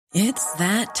It's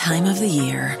that time of the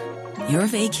year. Your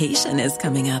vacation is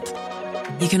coming up.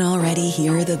 You can already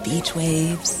hear the beach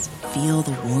waves, feel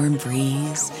the warm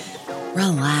breeze,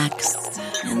 relax,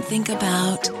 and think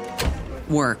about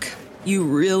work. You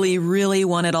really, really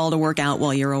want it all to work out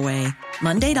while you're away.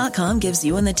 Monday.com gives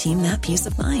you and the team that peace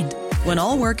of mind. When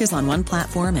all work is on one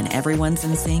platform and everyone's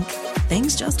in sync,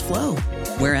 things just flow.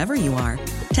 Wherever you are,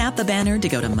 tap the banner to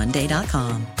go to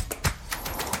Monday.com.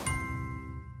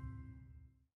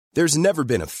 There's never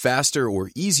been a faster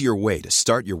or easier way to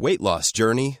start your weight loss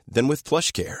journey than with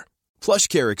PlushCare.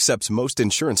 PlushCare accepts most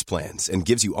insurance plans and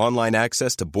gives you online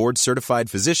access to board-certified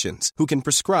physicians who can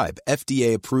prescribe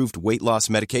FDA-approved weight loss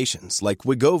medications like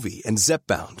Wegovy and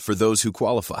Zepbound for those who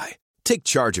qualify. Take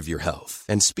charge of your health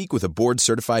and speak with a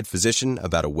board-certified physician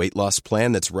about a weight loss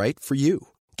plan that's right for you.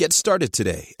 Get started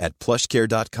today at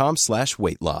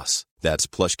plushcare.com/weight loss. That's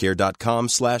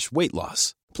plushcare.com/weight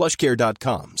loss.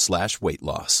 plushcare.com/weight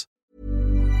loss.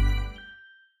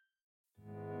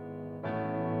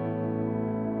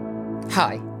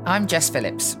 Hi, I'm Jess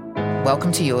Phillips.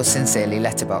 Welcome to yours sincerely,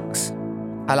 Letterbox.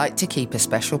 I like to keep a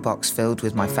special box filled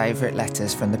with my favourite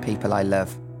letters from the people I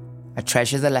love. I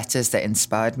treasure the letters that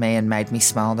inspired me and made me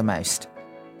smile the most.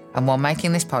 And while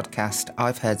making this podcast,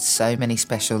 I've heard so many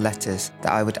special letters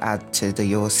that I would add to the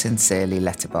yours sincerely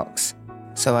letterbox.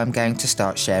 So I'm going to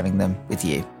start sharing them with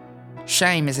you.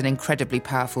 Shame is an incredibly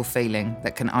powerful feeling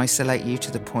that can isolate you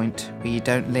to the point where you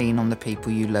don't lean on the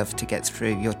people you love to get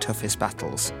through your toughest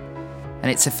battles. And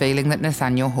it's a feeling that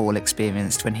Nathaniel Hall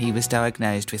experienced when he was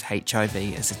diagnosed with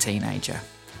HIV as a teenager.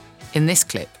 In this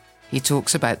clip, he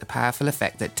talks about the powerful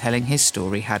effect that telling his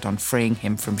story had on freeing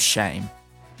him from shame.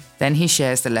 Then he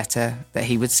shares the letter that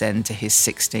he would send to his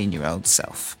 16-year-old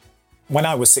self. When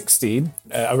I was 16,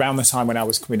 around the time when I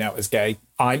was coming out as gay,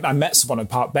 I met someone on a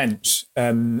park bench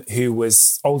who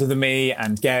was older than me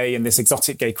and gay and this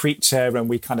exotic gay creature. And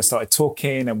we kind of started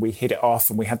talking and we hit it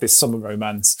off and we had this summer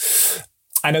romance.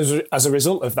 And as a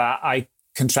result of that, I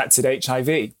contracted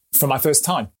HIV for my first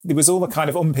time. It was all the kind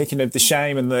of unpicking of the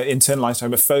shame and the internalized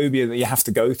homophobia that you have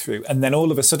to go through. And then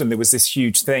all of a sudden there was this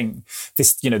huge thing,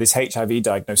 this HIV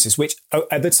diagnosis, which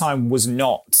at the time was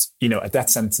not, a death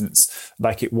sentence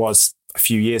like it was a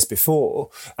few years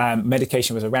before.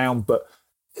 Medication was around, but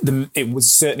it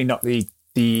was certainly not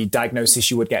the diagnosis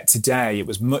you would get today. It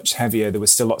was much heavier. There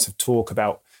was still lots of talk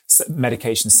about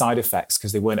medication side effects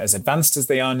because they weren't as advanced as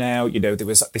they are now. There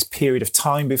was this period of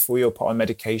time before you were put on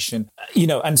medication,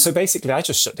 and so basically I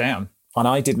just shut down and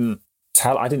I didn't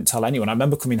tell anyone. I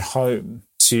remember coming home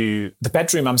to the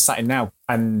bedroom I'm sat in now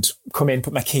and come in,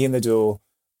 put my key in the door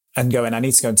and going, I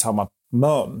need to go and tell my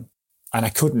mum. And I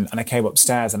couldn't. And I came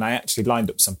upstairs and I actually lined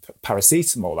up some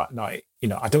paracetamol that night.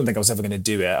 I don't think I was ever going to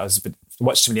do it.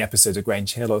 Watched too many episodes of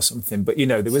Grange Hill or something. But,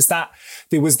 there was that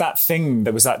thing,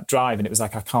 there was that drive and it was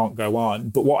like, I can't go on.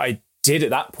 But what I did at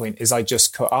that point is I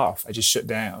just cut off. I just shut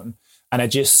down and I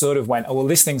just sort of went, oh, well,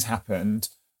 this thing's happened.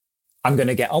 I'm going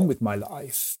to get on with my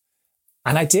life.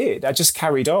 And I did. I just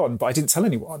carried on, but I didn't tell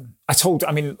anyone. I told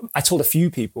a few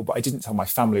people, but I didn't tell my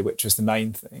family, which was the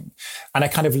main thing. And I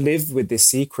kind of lived with this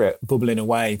secret bubbling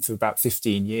away for about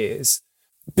 15 years.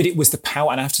 But it was the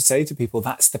power, and I have to say to people,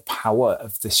 that's the power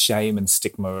of the shame and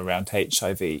stigma around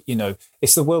HIV.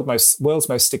 It's the world's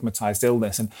most stigmatized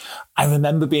illness. And I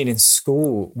remember being in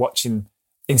school watching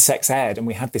in sex ed, and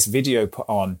we had this video put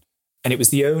on, and it was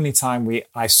the only time it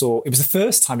was the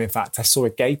first time, in fact, I saw a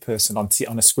gay person on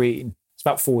a screen.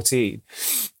 About 14.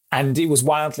 And it was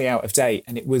wildly out of date.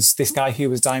 And it was this guy who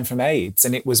was dying from AIDS.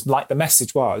 And it was like the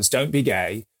message was, don't be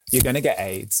gay. You're going to get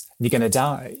AIDS. And you're going to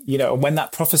die. And when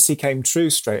that prophecy came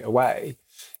true straight away,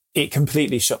 it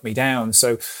completely shut me down.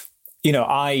 So,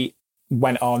 I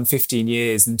went on 15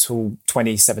 years until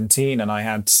 2017. And I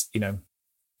had,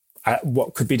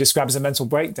 what could be described as a mental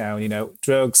breakdown,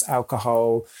 drugs,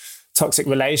 alcohol, toxic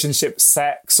relationships,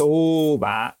 sex, all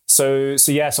that. So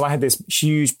I had this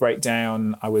huge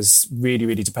breakdown. I was really,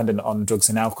 really dependent on drugs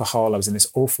and alcohol. I was in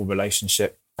this awful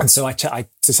relationship. And so I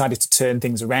decided to turn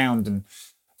things around and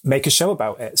make a show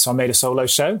about it. So I made a solo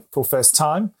show called First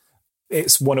Time.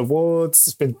 It's won awards.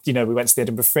 It's been, we went to the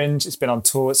Edinburgh Fringe. It's been on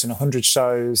tour. It's in 100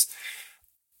 shows.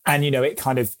 And,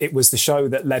 it was the show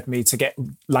that led me to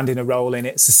landing a role in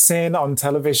It's a Sin on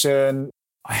television.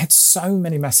 I had so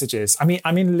many messages. I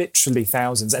mean, literally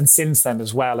thousands. And since then,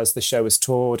 as well, as the show has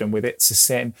toured and with It's a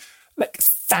Sin, like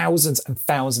thousands and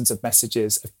thousands of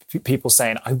messages of people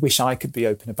saying, I wish I could be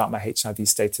open about my HIV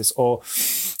status, or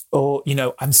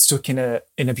I'm stuck in an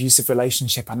abusive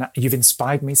relationship and you've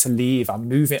inspired me to leave. I'm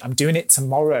moving. I'm doing it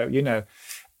tomorrow,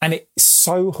 And it's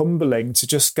so humbling to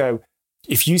just go,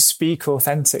 if you speak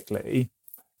authentically,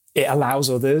 it allows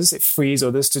others, it frees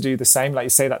others to do the same. Like you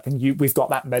say, that thing, we've got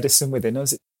that medicine within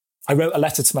us. I wrote a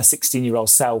letter to my 16-year-old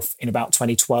self in about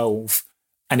 2012,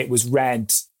 and it was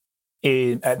read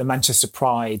at the Manchester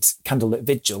Pride candlelit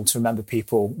vigil to remember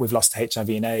people we've lost to HIV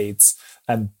and AIDS.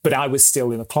 But I was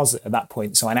still in the closet at that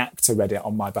point, so an actor read it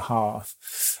on my behalf.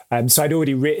 So I'd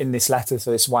already written this letter,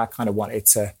 so this is why I kind of wanted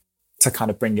to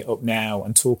kind of bring it up now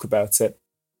and talk about it.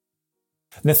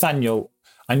 Nathaniel,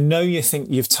 I know you think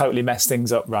you've totally messed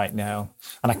things up right now,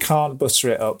 and I can't butter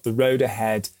it up. The road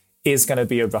ahead is going to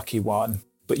be a rocky one,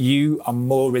 but you are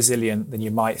more resilient than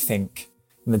you might think.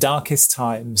 In the darkest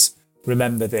times,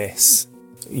 remember this: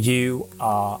 you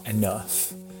are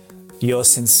enough. Yours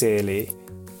sincerely,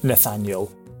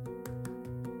 Nathaniel.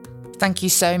 Thank you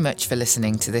so much for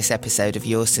listening to this episode of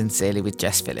Yours Sincerely with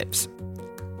Jess Phillips.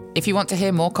 If you want to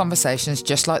hear more conversations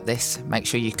just like this, make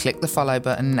sure you click the follow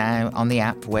button now on the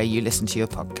app where you listen to your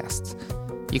podcasts.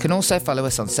 You can also follow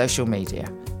us on social media.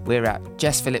 We're at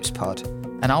Jess Phillips Pod,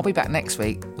 and I'll be back next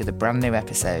week with a brand new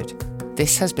episode.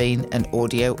 This has been an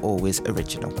Audio Always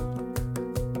original.